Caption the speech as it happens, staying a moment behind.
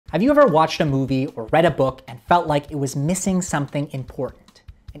Have you ever watched a movie or read a book and felt like it was missing something important?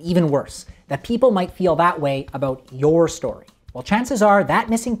 And even worse, that people might feel that way about your story. Well, chances are that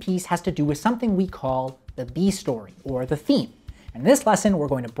missing piece has to do with something we call the B story, or the theme. In this lesson, we're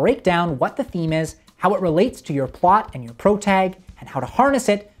going to break down what the theme is, how it relates to your plot and your protag, and how to harness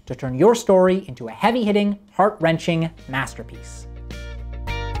it to turn your story into a heavy-hitting, heart-wrenching masterpiece.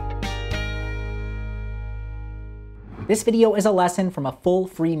 This video is a lesson from a full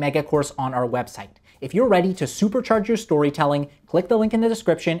free mega course on our website. If you're ready to supercharge your storytelling, click the link in the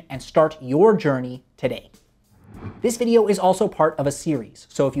description and start your journey today. This video is also part of a series,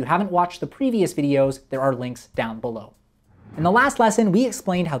 so if you haven't watched the previous videos, there are links down below. In the last lesson, we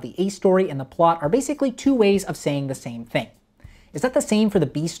explained how the A story and the plot are basically two ways of saying the same thing. Is that the same for the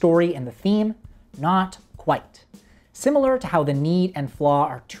B story and the theme? Not quite. Similar to how the need and flaw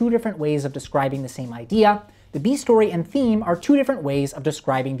are two different ways of describing the same idea, the B story and theme are two different ways of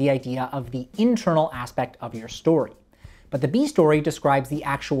describing the idea of the internal aspect of your story. But the B story describes the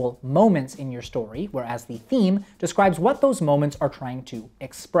actual moments in your story, whereas the theme describes what those moments are trying to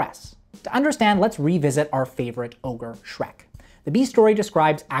express. To understand, let's revisit our favorite ogre, Shrek. The B story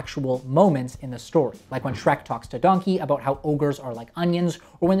describes actual moments in the story, like when Shrek talks to Donkey about how ogres are like onions,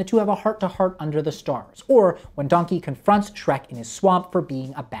 or when the two have a heart-to-heart under the stars, or when Donkey confronts Shrek in his swamp for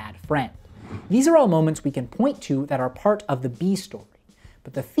being a bad friend. These are all moments we can point to that are part of the B story.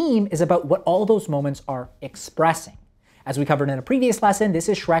 But the theme is about what all those moments are expressing. As we covered in a previous lesson, this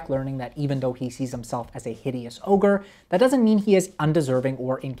is Shrek learning that even though he sees himself as a hideous ogre, that doesn't mean he is undeserving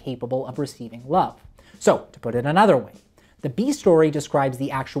or incapable of receiving love. So, to put it another way, the B story describes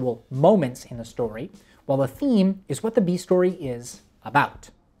the actual moments in the story, while the theme is what the B story is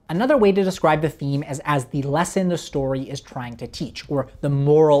about. Another way to describe the theme is as the lesson the story is trying to teach, or the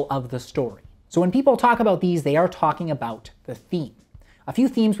moral of the story. So when people talk about these, they are talking about the theme. A few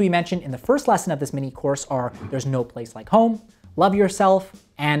themes we mentioned in the first lesson of this mini course are There's No Place Like Home, Love Yourself,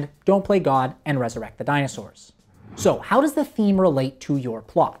 and Don't Play God and Resurrect the Dinosaurs. So how does the theme relate to your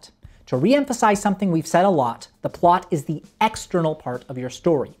plot? To re-emphasize something we've said a lot, the plot is the external part of your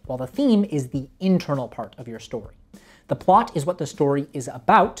story, while the theme is the internal part of your story. The plot is what the story is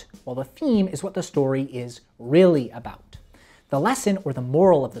about, while the theme is what the story is really about. The lesson or the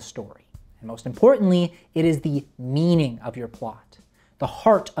moral of the story. And most importantly, it is the meaning of your plot, the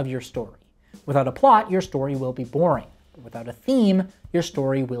heart of your story. Without a plot, your story will be boring. But without a theme, your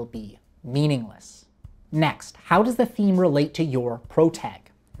story will be meaningless. Next, how does the theme relate to your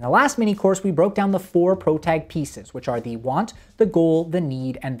protag? In the last mini course, we broke down the 4 protag pieces, which are the want, the goal, the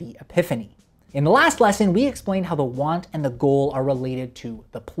need, and the epiphany. In the last lesson, we explained how the want and the goal are related to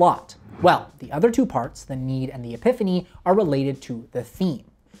the plot. Well, the other 2 parts, the need and the epiphany, are related to the theme.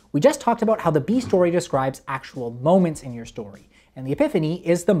 We just talked about how the B story describes actual moments in your story, and the epiphany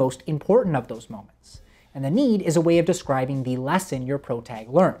is the most important of those moments. And the need is a way of describing the lesson your protag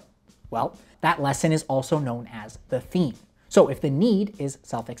learned. Well, that lesson is also known as the theme. So if the need is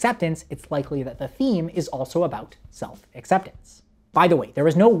self-acceptance, it's likely that the theme is also about self-acceptance. By the way, there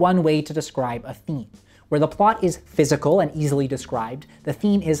is no one way to describe a theme. Where the plot is physical and easily described, the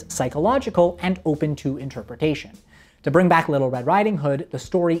theme is psychological and open to interpretation. To bring back Little Red Riding Hood, the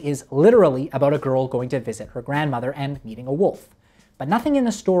story is literally about a girl going to visit her grandmother and meeting a wolf. But nothing in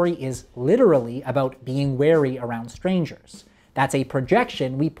the story is literally about being wary around strangers. That's a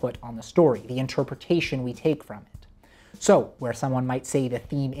projection we put on the story, the interpretation we take from it. So, where someone might say the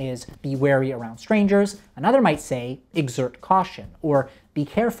theme is be wary around strangers, another might say exert caution, or be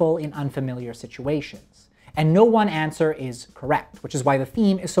careful in unfamiliar situations. And no one answer is correct, which is why the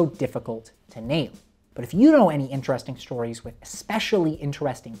theme is so difficult to nail. But if you know any interesting stories with especially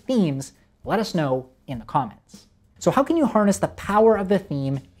interesting themes, let us know in the comments. So how can you harness the power of the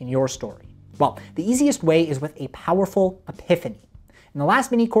theme in your story? Well, the easiest way is with a powerful epiphany. In the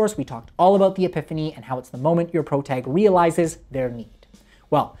last mini course, we talked all about the epiphany and how it's the moment your protag realizes their need.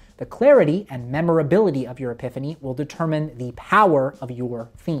 Well, the clarity and memorability of your epiphany will determine the power of your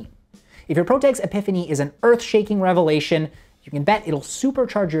theme. If your protag's epiphany is an earth-shaking revelation, you can bet it'll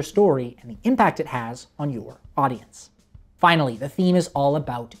supercharge your story and the impact it has on your audience. Finally, the theme is all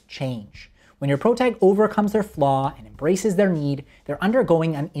about change. When your protag overcomes their flaw and embraces their need, they're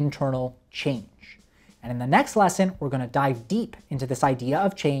undergoing an internal change. And in the next lesson, we're going to dive deep into this idea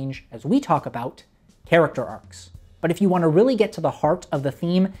of change as we talk about character arcs. But if you want to really get to the heart of the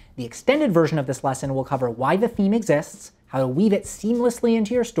theme, the extended version of this lesson will cover why the theme exists, how to weave it seamlessly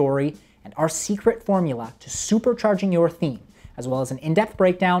into your story, and our secret formula to supercharging your theme, as well as an in-depth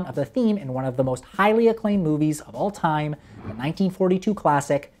breakdown of the theme in one of the most highly acclaimed movies of all time, the 1942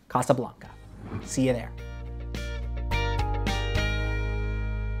 classic Casablanca. See you there.